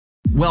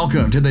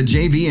Welcome to the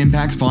JV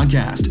Impacts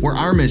Podcast, where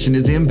our mission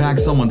is to impact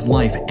someone's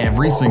life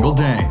every single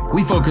day.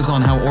 We focus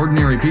on how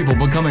ordinary people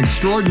become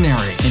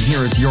extraordinary. And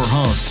here is your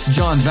host,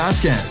 John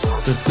Vasquez,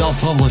 the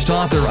self-published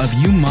author of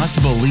You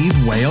Must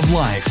Believe Way of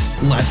Life.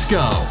 Let's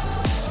go.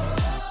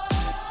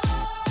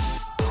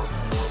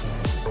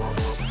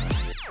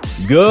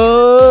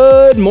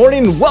 Good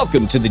morning.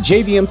 Welcome to the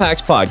JV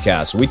Impacts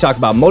Podcast, where we talk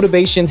about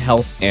motivation,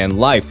 health, and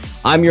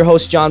life. I'm your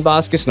host, John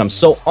Vasquez, and I'm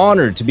so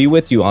honored to be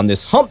with you on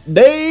this Hump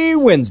Day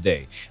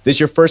Wednesday. If this is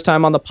your first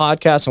time on the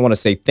podcast, I want to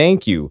say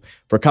thank you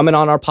for coming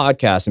on our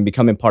podcast and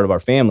becoming part of our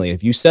family.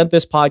 If you sent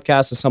this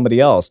podcast to somebody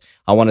else,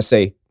 I want to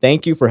say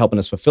thank you for helping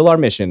us fulfill our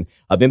mission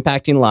of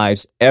impacting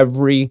lives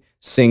every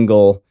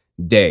single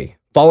day.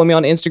 Follow me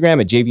on Instagram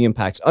at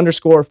JVImpacts_,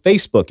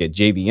 Facebook at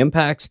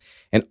JVImpacts.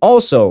 And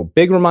also,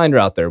 big reminder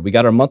out there, we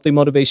got our monthly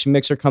motivation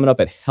mixer coming up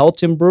at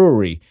Helton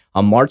Brewery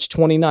on March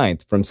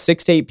 29th from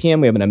 6 to 8 p.m.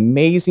 We have an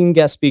amazing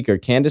guest speaker,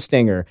 Candace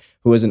Stenger,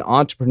 who is an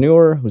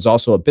entrepreneur, who's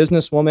also a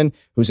businesswoman,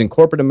 who's in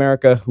corporate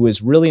America, who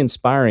is really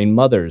inspiring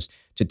mothers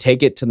to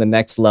take it to the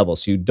next level.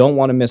 So you don't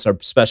want to miss our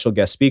special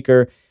guest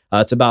speaker.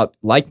 It's about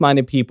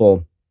like-minded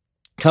people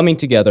coming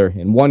together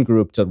in one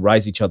group to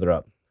rise each other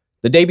up.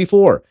 The day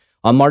before,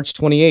 on March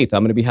 28th,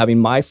 I'm going to be having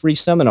my free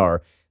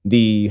seminar,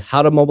 the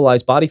How to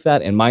Mobilize Body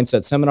Fat and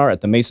Mindset Seminar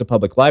at the Mesa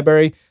Public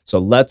Library. So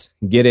let's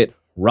get it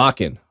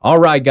rocking. All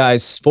right,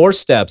 guys, 4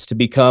 steps to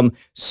become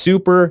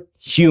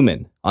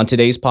superhuman on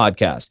today's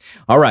podcast.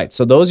 All right,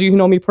 so those of you who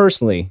know me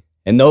personally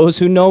and those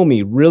who know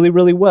me really,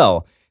 really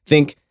well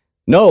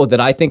know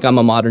that I think I'm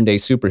a modern day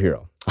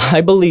superhero.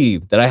 I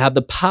believe that I have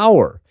the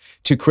power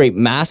to create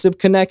massive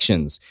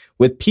connections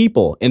with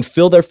people and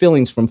feel their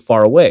feelings from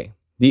far away.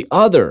 The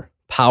other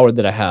power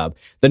that I have,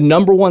 the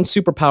number one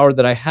superpower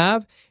that I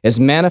have, is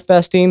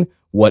manifesting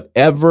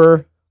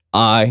whatever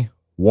I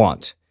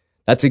want.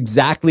 That's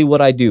exactly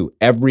what I do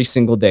every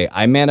single day.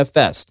 I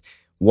manifest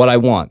what I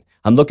want.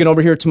 I'm looking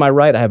over here to my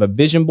right. I have a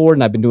vision board,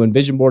 and I've been doing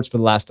vision boards for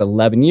the last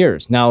 11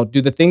 years. Now,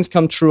 do the things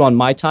come true on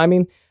my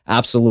timing?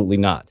 Absolutely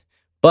not.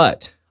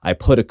 But I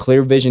put a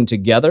clear vision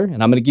together,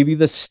 and I'm going to give you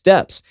the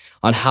steps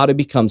on how to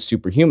become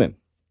superhuman.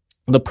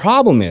 The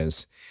problem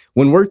is,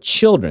 when we're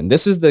children,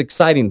 this is the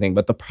exciting thing,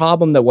 but the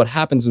problem that what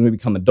happens when we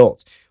become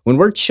adults, when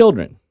we're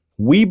children,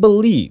 we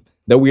believe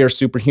that we are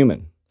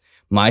superhuman.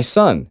 My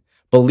son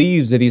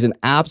believes that he's an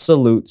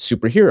absolute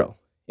superhero.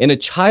 In a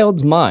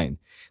child's mind,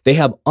 they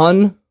have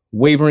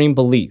unwavering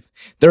belief.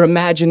 Their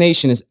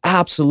imagination is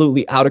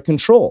absolutely out of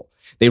control.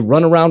 They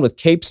run around with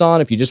capes on.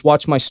 If you just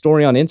watch my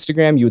story on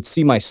Instagram, you would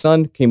see my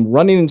son came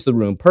running into the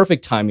room,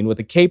 perfect timing, with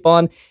a cape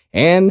on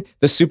and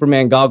the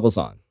Superman goggles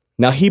on.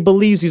 Now, he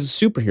believes he's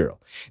a superhero.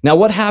 Now,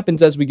 what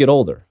happens as we get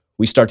older?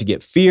 We start to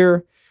get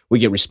fear, we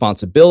get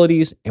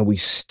responsibilities, and we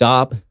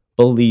stop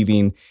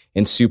believing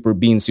in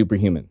being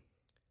superhuman.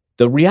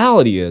 The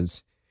reality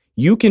is,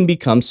 you can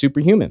become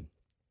superhuman.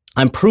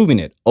 I'm proving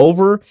it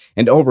over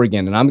and over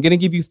again, and I'm going to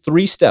give you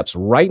 3 steps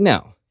right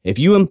now. If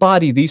you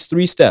embody these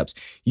 3 steps,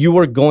 you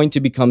are going to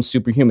become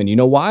superhuman. You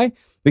know why?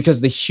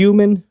 Because the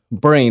human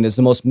brain is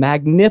the most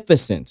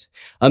magnificent,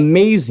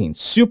 amazing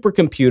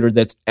supercomputer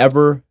that's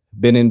ever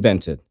been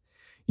invented.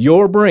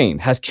 Your brain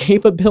has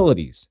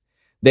capabilities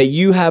that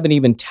you haven't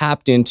even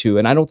tapped into,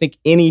 and I don't think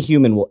any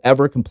human will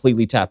ever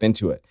completely tap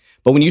into it.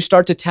 But when you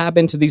start to tap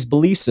into these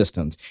belief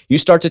systems, you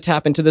start to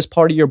tap into this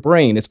part of your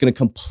brain, it's going to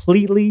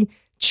completely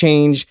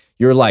change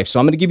your life. So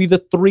I'm going to give you the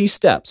 3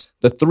 steps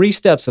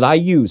that I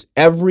use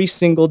every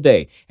single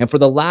day. And for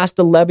the last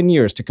 11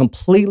 years to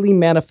completely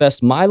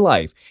manifest my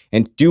life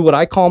and do what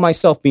I call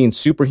myself being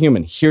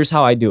superhuman. Here's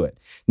how I do it.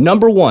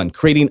 Number 1,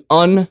 creating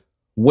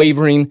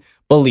unwavering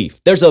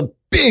belief. There's a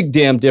big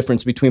damn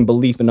difference between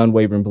belief and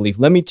unwavering belief.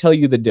 Let me tell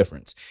you the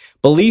difference.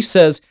 Belief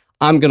says,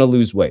 I'm going to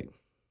lose weight.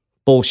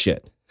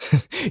 Bullshit.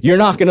 You're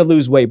not going to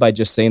lose weight by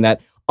just saying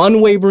that.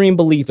 Unwavering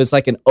belief is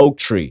like an oak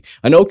tree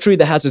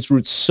that has its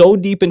roots so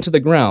deep into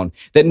the ground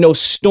that no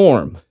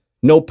storm,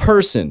 no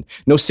person,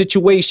 no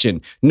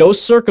situation, no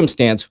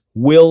circumstance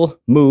will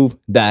move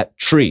that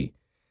tree.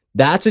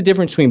 That's the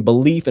difference between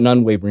belief and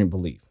unwavering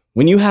belief.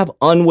 When you have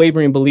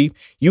unwavering belief,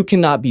 you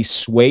cannot be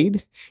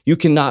swayed, you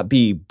cannot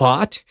be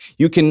bought,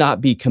 you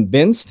cannot be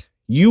convinced.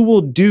 You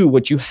will do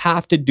what you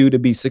have to do to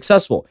be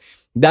successful.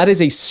 That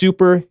is a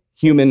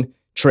superhuman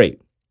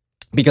trait,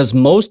 because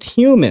most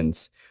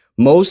humans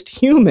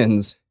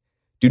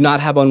do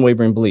not have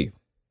unwavering belief.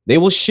 They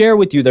will share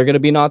with you they're going to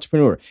be an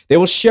entrepreneur. They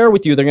will share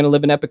with you they're going to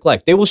live an epic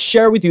life. They will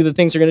share with you the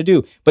things they're going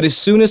to do. But as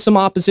soon as some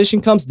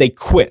opposition comes, they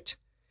quit.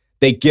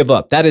 They give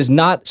up. That is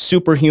not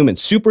superhuman.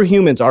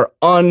 Superhumans are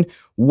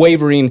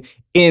unwavering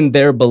in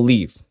their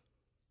belief.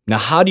 Now,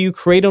 how do you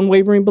create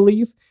unwavering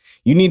belief?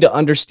 You need to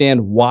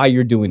understand why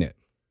you're doing it.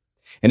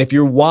 And if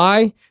your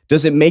why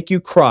doesn't make you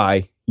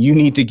cry, you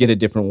need to get a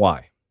different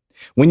why.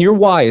 When your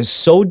why is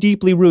so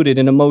deeply rooted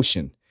in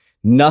emotion,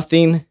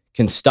 nothing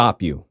can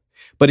stop you.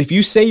 But if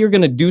you say you're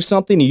going to do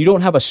something and you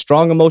don't have a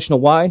strong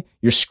emotional why,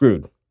 you're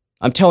screwed.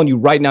 I'm telling you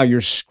right now,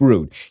 you're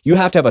screwed. You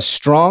have to have a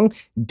strong,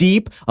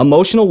 deep,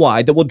 emotional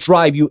why that will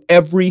drive you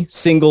every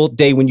single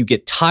day when you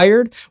get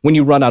tired, when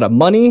you run out of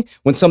money,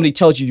 when somebody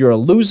tells you you're a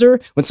loser,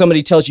 when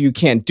somebody tells you you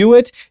can't do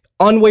it.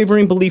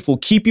 Unwavering belief will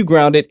keep you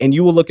grounded, and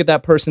you will look at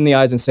that person in the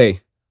eyes and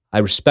say, I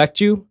respect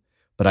you,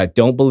 but I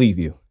don't believe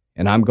you,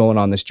 and I'm going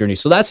on this journey.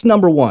 So that's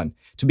number one.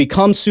 To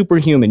become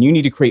superhuman, you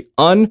need to create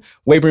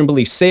unwavering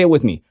belief. Say it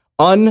with me.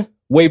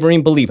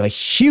 Unwavering belief. A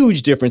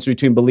huge difference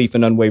between belief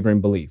and unwavering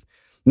belief.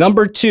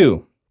 Number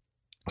two,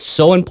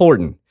 so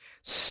important,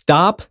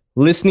 stop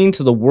listening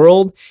to the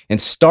world and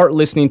start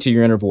listening to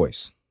your inner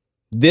voice.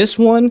 This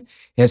one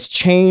has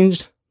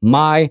changed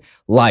my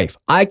life.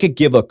 I could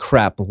give a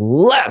crap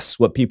less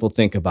what people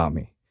think about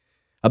me.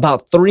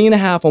 About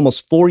 3.5,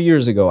 almost 4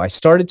 years ago, I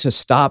started to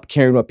stop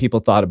caring what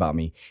people thought about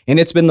me. And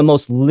it's been the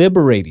most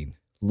liberating,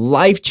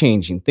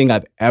 life-changing thing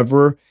I've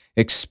ever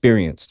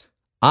experienced.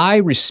 I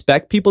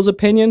respect people's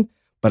opinion,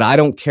 but I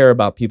don't care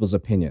about people's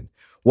opinion.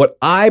 What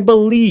I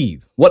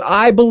believe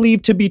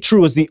to be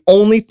true is the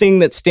only thing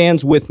that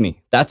stands with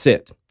me. That's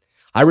it.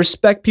 I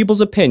respect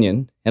people's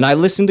opinion and I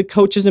listen to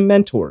coaches and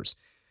mentors.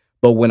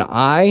 But when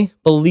I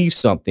believe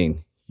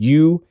something,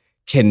 you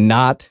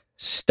cannot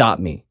stop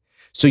me.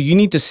 So you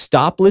need to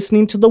stop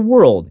listening to the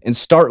world and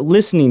start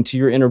listening to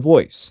your inner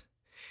voice.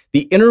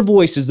 The inner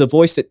voice is the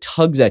voice that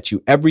tugs at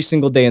you every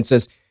single day and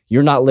says,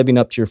 you're not living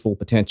up to your full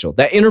potential.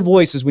 That inner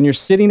voice is when you're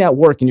sitting at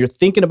work and you're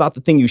thinking about the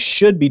thing you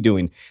should be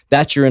doing.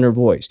 That's your inner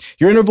voice.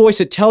 Your inner voice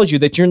that tells you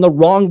that you're in the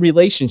wrong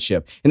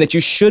relationship and that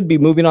you should be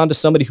moving on to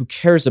somebody who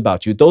cares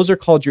about you. Those are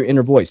called your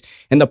inner voice.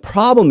 And the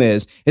problem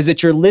is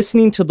that you're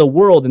listening to the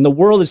world and the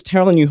world is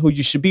telling you who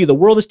you should be. The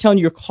world is telling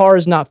you your car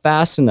is not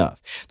fast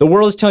enough. The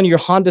world is telling you your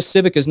Honda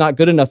Civic is not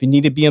good enough. You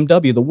need a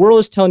BMW. The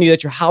world is telling you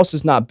that your house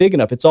is not big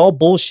enough. It's all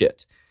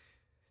bullshit.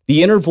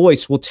 The inner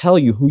voice will tell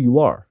you who you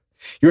are.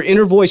 Your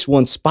inner voice will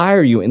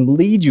inspire you and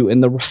lead you in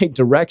the right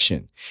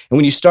direction. And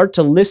when you start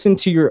to listen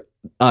to your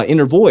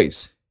inner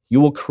voice, you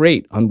will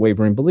create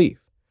unwavering belief.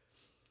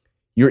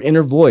 Your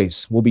inner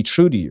voice will be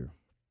true to you.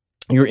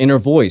 Your inner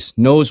voice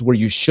knows where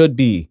you should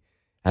be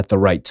at the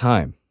right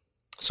time.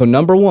 So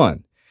number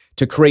one,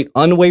 to create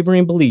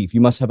unwavering belief,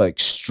 you must have an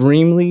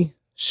extremely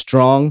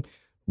strong,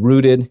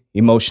 rooted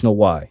emotional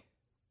why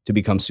to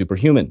become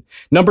superhuman.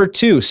 Number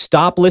two,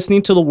 stop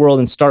listening to the world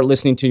and start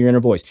listening to your inner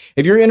voice.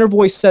 If your inner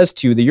voice says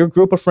to you that your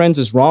group of friends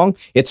is wrong,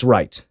 it's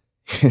right.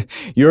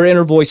 Your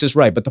inner voice is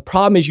right. But the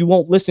problem is you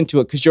won't listen to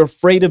it because you're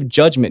afraid of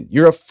judgment.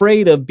 You're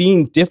afraid of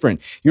being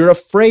different. You're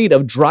afraid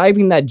of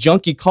driving that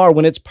junky car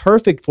when it's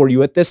perfect for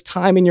you at this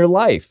time in your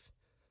life.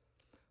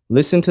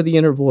 Listen to the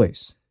inner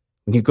voice.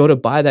 When you go to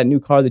buy that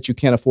new car that you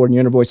can't afford and your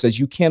inner voice says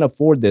you can't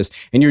afford this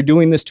and you're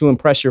doing this to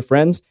impress your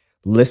friends,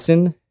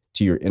 listen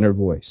to your inner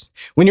voice.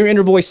 When your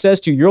inner voice says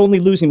to you, you're only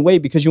losing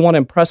weight because you want to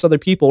impress other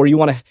people or you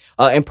want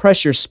to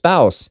impress your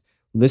spouse,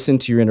 listen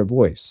to your inner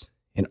voice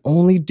and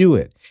only do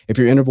it if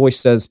your inner voice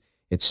says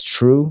it's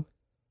true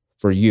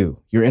for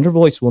you. Your inner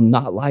voice will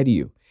not lie to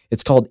you.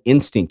 It's called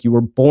instinct. You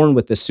were born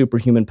with this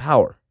superhuman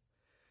power.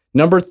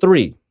 Number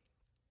three,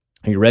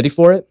 are you ready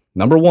for it?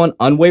 Number one,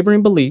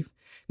 unwavering belief.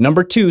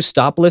 Number two,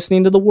 stop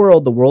listening to the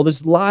world. The world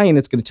is lying.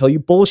 It's going to tell you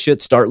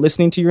bullshit. Start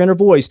listening to your inner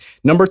voice.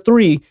 Number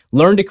three,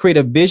 learn to create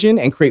a vision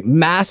and create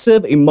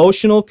massive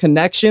emotional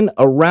connection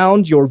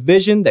around your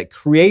vision that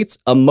creates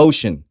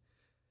emotion.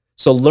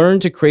 So learn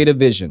to create a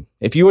vision.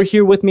 If you were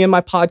here with me in my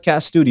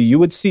podcast studio, you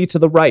would see to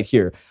the right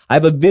here, I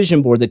have a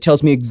vision board that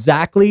tells me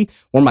exactly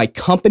where my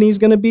company is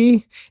going to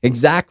be,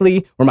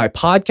 exactly where my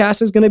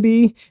podcast is going to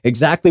be,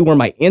 exactly where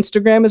my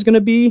Instagram is going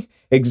to be,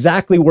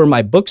 exactly where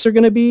my books are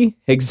going to be,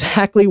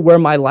 exactly where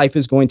my life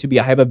is going to be.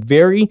 I have a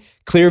very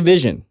clear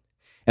vision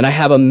and I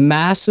have a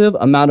massive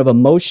amount of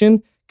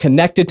emotion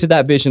connected to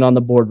that vision on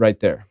the board right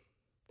there.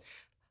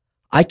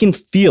 I can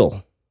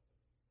feel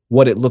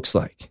what it looks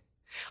like.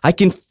 I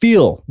can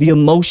feel the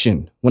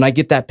emotion when I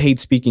get that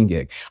paid speaking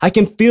gig. I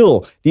can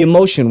feel the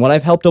emotion when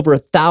I've helped over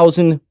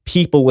 1,000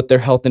 people with their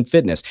health and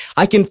fitness.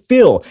 I can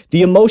feel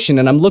the emotion,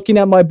 and I'm looking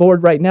at my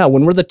board right now,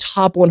 when we're the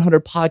top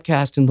 100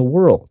 podcast in the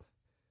world.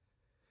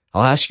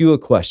 I'll ask you a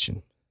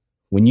question.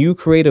 When you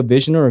create a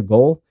vision or a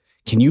goal,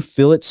 can you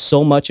feel it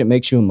so much it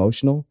makes you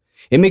emotional?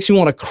 It makes me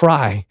want to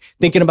cry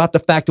thinking about the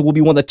fact that we'll be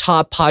one of the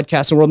top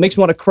podcasts in the world. It makes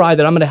me want to cry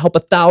that I'm going to help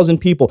 1,000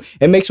 people.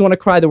 It makes me want to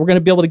cry that we're going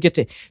to be able to get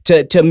to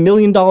 $1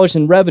 million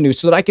in revenue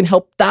so that I can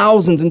help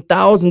thousands and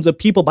thousands of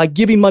people by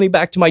giving money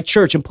back to my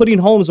church and putting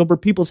homes over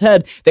people's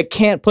head that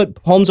can't put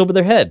homes over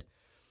their head.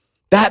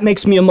 That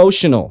makes me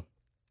emotional.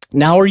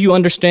 Now are you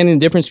understanding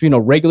the difference between a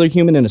regular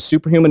human and a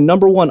superhuman?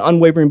 Number one,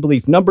 unwavering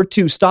belief. Number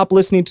two, stop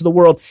listening to the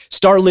world.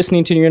 Start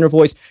listening to your inner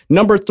voice.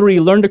 Number three,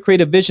 learn to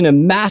create a vision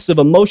and massive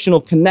emotional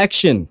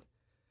connection.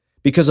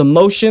 Because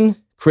emotion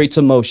creates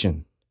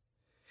emotion.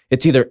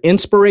 It's either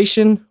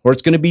inspiration or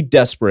it's going to be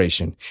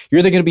desperation. You're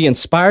either going to be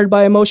inspired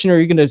by emotion or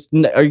you're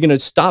going to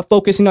stop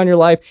focusing on your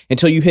life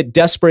until you hit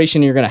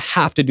desperation and you're going to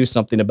have to do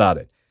something about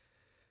it.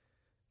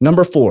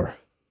 Number four,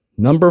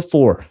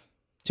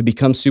 to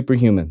become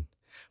superhuman.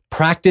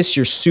 Practice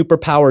your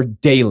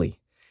superpower daily.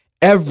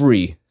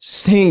 Every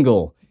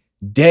single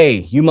day.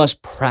 You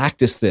must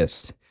practice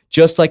this.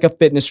 Just like a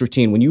fitness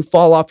routine. When you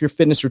fall off your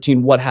fitness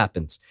routine, what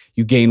happens?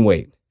 You gain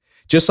weight.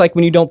 Just like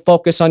when you don't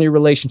focus on your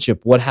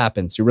relationship, what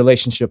happens? Your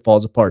relationship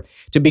falls apart.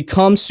 To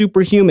become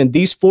superhuman,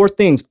 these 4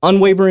 things: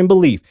 unwavering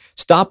belief,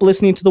 stop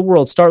listening to the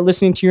world, start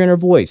listening to your inner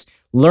voice,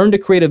 learn to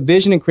create a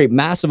vision and create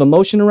massive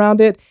emotion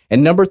around it.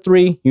 And number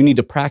 3, you need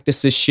to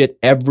practice this shit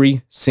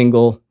every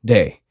single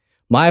day.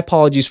 My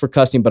apologies for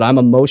cussing, but I'm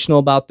emotional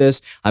about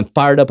this. I'm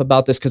fired up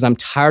about this because I'm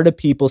tired of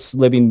people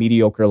living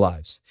mediocre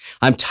lives.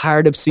 I'm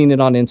tired of seeing it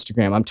on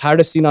Instagram. I'm tired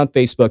of seeing it on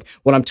Facebook.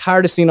 What I'm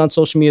tired of seeing on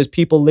social media is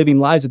people living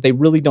lives that they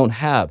really don't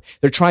have.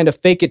 They're trying to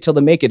fake it till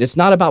they make it. It's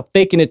not about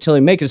faking it till they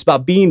make it. It's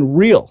about being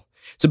real.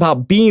 It's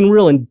about being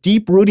real and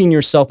deep rooting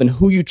yourself in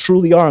who you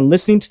truly are and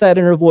listening to that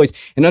inner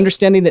voice and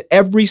understanding that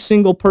every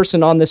single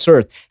person on this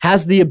earth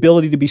has the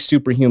ability to be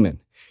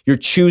superhuman. You're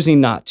choosing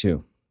not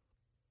to.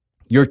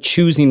 You're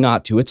choosing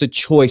not to. It's a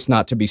choice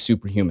not to be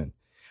superhuman.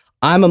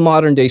 I'm a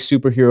modern day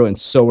superhero and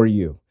so are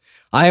you.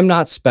 I am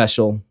not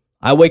special.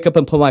 I wake up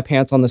and put my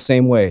pants on the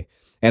same way.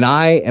 And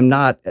I am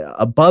not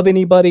above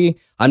anybody.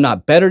 I'm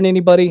not better than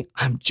anybody.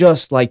 I'm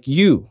just like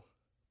you.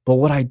 But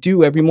what I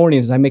do every morning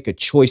is I make a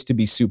choice to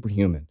be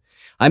superhuman.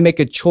 I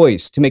make a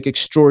choice to make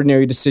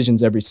extraordinary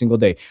decisions every single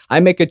day. I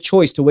make a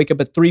choice to wake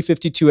up at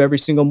 3:52 every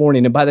single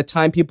morning. And by the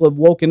time people have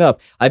woken up,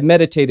 I've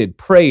meditated,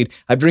 prayed,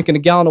 I've drinking a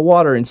gallon of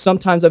water, and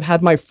sometimes I've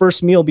had my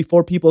first meal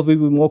before people have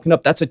even woken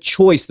up. That's a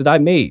choice that I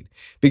made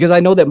because I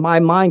know that my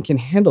mind can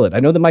handle it.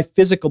 I know that my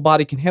physical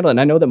body can handle it. And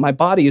I know that my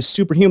body is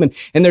superhuman.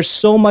 And there's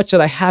so much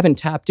that I haven't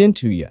tapped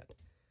into yet.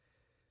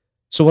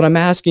 So what I'm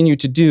asking you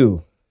to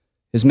do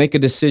is make a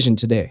decision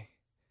today.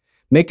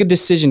 Make a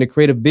decision to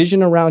create a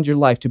vision around your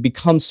life to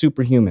become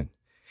superhuman.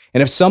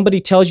 And if somebody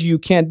tells you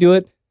can't do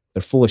it,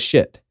 they're full of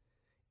shit.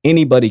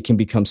 Anybody can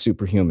become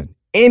superhuman.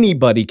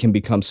 Anybody can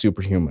become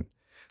superhuman.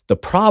 The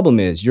problem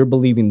is you're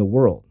believing the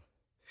world.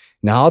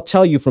 Now, I'll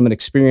tell you from an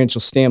experiential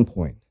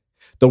standpoint,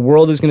 the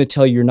world is going to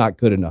tell you you're not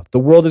good enough. The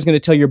world is going to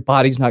tell you your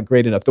body's not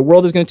great enough. The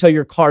world is going to tell you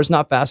your car's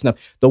not fast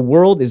enough. The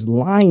world is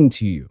lying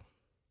to you.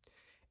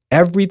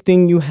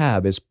 Everything you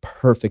have is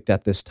perfect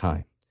at this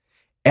time.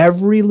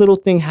 Every little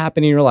thing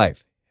happening in your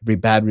life, every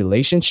bad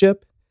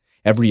relationship,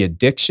 every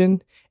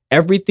addiction,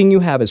 everything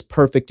you have is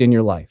perfect in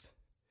your life.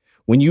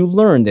 When you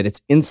learn that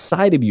it's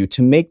inside of you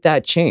to make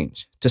that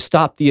change, to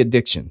stop the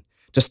addiction,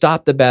 to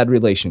stop the bad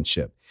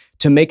relationship,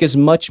 to make as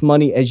much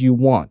money as you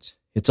want,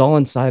 it's all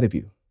inside of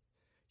you.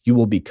 You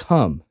will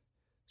become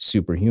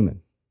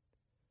superhuman.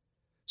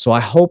 So I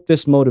hope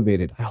this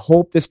motivated. I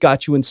hope this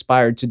got you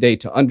inspired today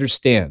to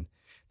understand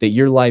that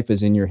your life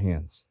is in your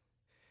hands.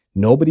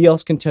 Nobody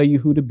else can tell you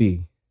who to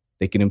be.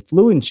 They can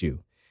influence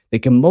you. They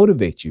can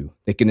motivate you.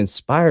 They can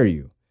inspire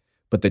you.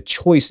 But the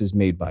choice is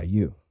made by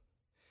you.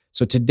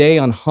 So today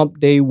on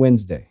Hump Day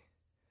Wednesday,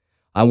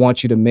 I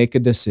want you to make a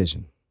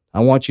decision.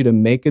 I want you to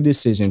make a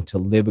decision to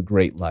live a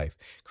great life.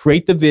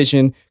 Create the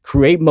vision,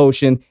 create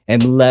motion,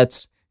 and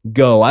let's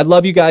go. I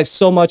love you guys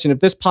so much. And if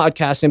this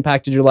podcast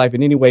impacted your life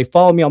in any way,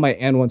 follow me on my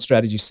And One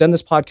strategy. Send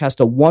this podcast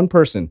to one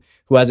person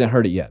who hasn't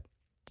heard it yet.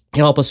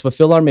 It'll help us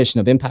fulfill our mission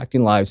of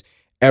impacting lives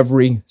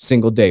every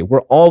single day. We're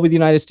all over the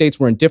United States.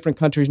 We're in different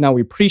countries now.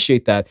 We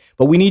appreciate that.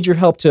 But we need your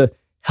help to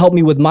help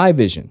me with my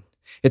vision.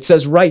 It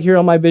says right here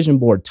on my vision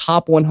board,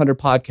 top 100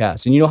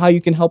 podcasts. And you know how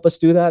you can help us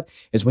do that?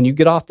 Is when you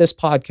get off this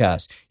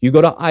podcast, you go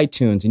to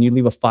iTunes and you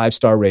leave a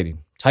 5-star rating.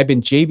 Type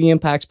in JV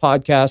Impacts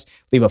Podcast,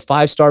 leave a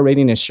 5-star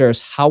rating and share us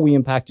how we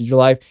impacted your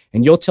life.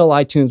 And you'll tell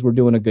iTunes we're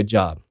doing a good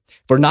job.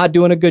 If we're not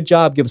doing a good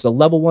job, give us a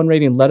level 1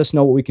 rating and let us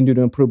know what we can do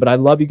to improve. But I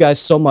love you guys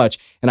so much,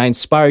 and I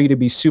inspire you to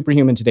be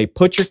superhuman today.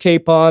 Put your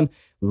cape on.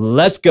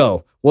 Let's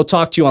go. We'll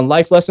talk to you on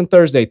Life Lesson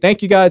Thursday.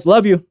 Thank you, guys.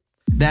 Love you.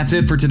 That's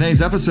it for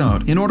today's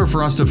episode. In order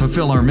for us to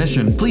fulfill our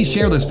mission, please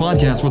share this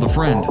podcast with a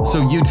friend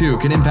so you too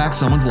can impact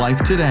someone's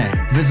life today.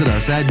 Visit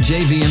us at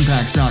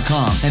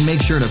jvimpacts.com and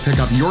make sure to pick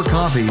up your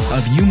copy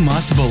of You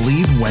Must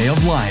Believe Way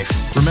of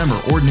Life. Remember,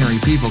 ordinary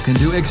people can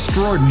do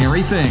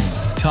extraordinary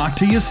things. Talk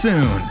to you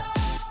soon.